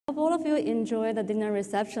of you enjoyed the dinner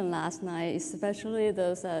reception last night, especially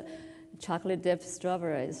those chocolate-dipped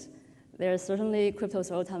strawberries. They're certainly crypto's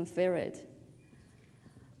all-time favorite.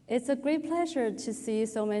 It's a great pleasure to see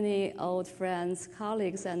so many old friends,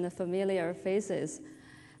 colleagues, and familiar faces.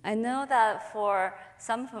 I know that for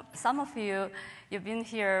some of you, you've been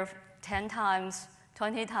here 10 times,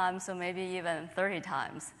 20 times, or maybe even 30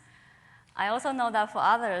 times. I also know that for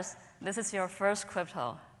others, this is your first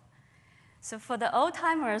crypto. So for the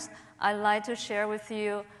old-timers, I'd like to share with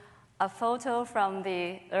you a photo from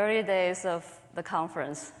the early days of the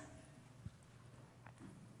conference.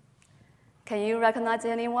 Can you recognize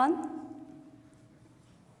anyone?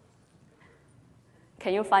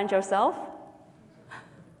 Can you find yourself?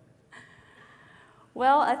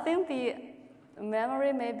 Well, I think the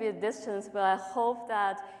memory may be a distance, but I hope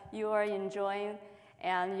that you are enjoying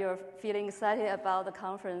and you're feeling excited about the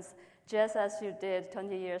conference just as you did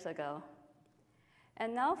 20 years ago.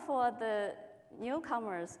 And now for the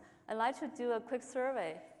newcomers, I'd like to do a quick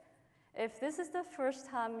survey. If this is the first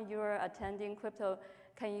time you're attending crypto,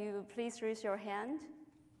 can you please raise your hand?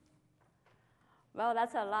 Well,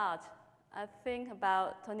 that's a lot. I think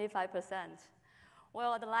about 25%.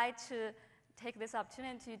 Well, I'd like to take this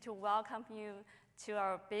opportunity to welcome you to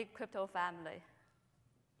our big crypto family.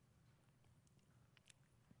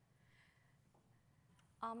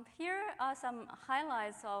 Here are some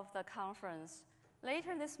highlights of the conference.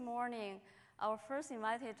 Later this morning, our first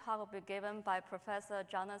invited talk will be given by Professor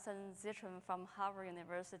Jonathan Zittrain from Harvard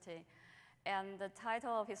University. And the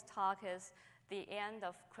title of his talk is The End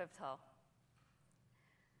of Crypto.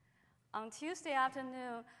 On Tuesday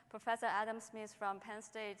afternoon, Professor Adam Smith from Penn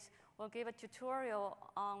State will give a tutorial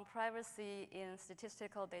on privacy in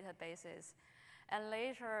statistical databases. And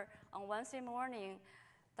later, on Wednesday morning,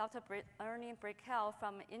 Dr. Ernie Brickell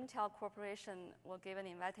from Intel Corporation will give an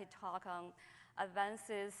invited talk on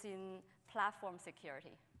advances in platform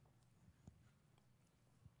security.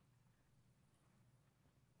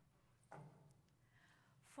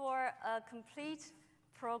 For a complete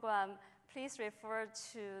program, please refer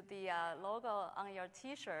to the logo on your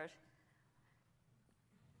T-shirt.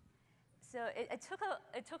 So it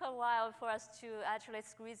took a while for us to actually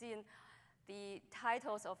squeeze in the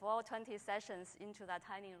titles of all 20 sessions into that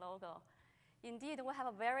tiny logo. Indeed, we have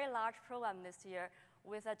a very large program this year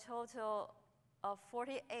with a total of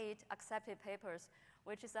 48 accepted papers,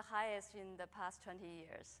 which is the highest in the past 20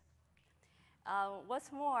 years.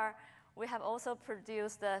 What's more, we have also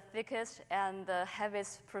produced the thickest and the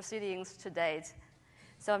heaviest proceedings to date.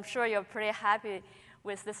 So I'm sure you're pretty happy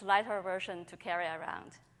with this lighter version to carry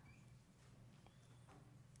around.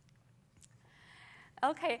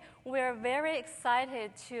 Okay, we're very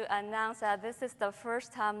excited to announce that this is the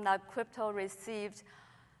first time that crypto received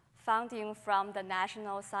funding from the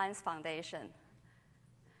National Science Foundation.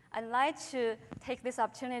 I'd like to take this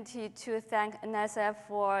opportunity to thank NSF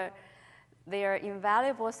for their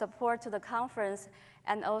invaluable support to the conference,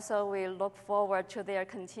 and also we look forward to their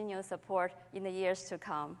continued support in the years to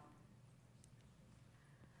come.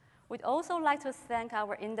 We'd also like to thank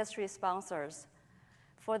our industry sponsors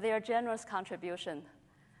for their generous contribution.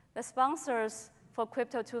 The sponsors for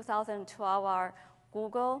Crypto 2012 are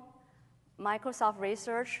Google, Microsoft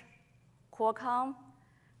Research, Qualcomm,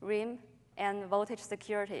 RIM, and Voltage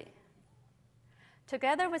Security.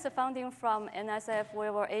 Together with the funding from NSF, we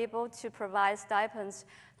were able to provide stipends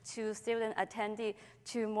to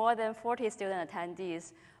more than 40 student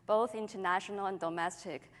attendees, both international and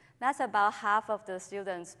domestic. That's about half of the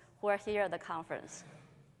students who are here at the conference.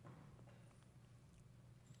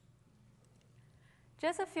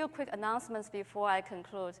 Just a few quick announcements before I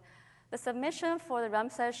conclude. The submission for the RAM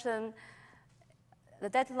session, the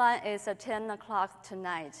deadline is at 10 o'clock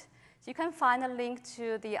tonight. So you can find a link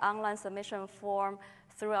to the online submission form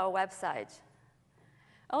through our website.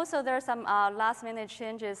 Also, there are some last-minute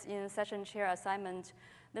changes in session chair assignment.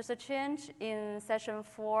 There's a change in session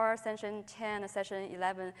 4, session 10, and session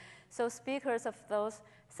 11. So speakers of those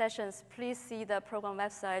sessions, please see the program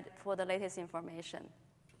website for the latest information.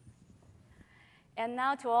 And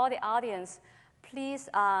now to all the audience, please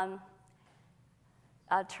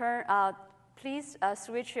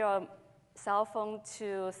switch your cell phone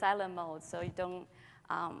to silent mode so you don't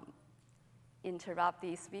interrupt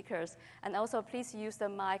the speakers. And also, please use the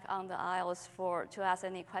mic on the aisles to ask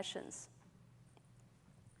any questions.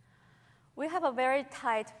 We have a very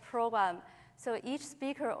tight program, so each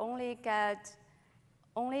speaker only gets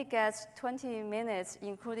 20 minutes,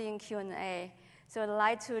 including Q&A. So I'd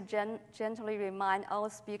like to gently remind all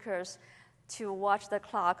speakers to watch the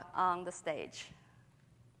clock on the stage.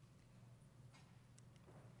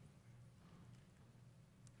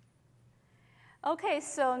 Okay,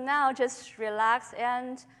 so now just relax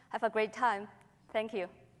and have a great time. Thank you.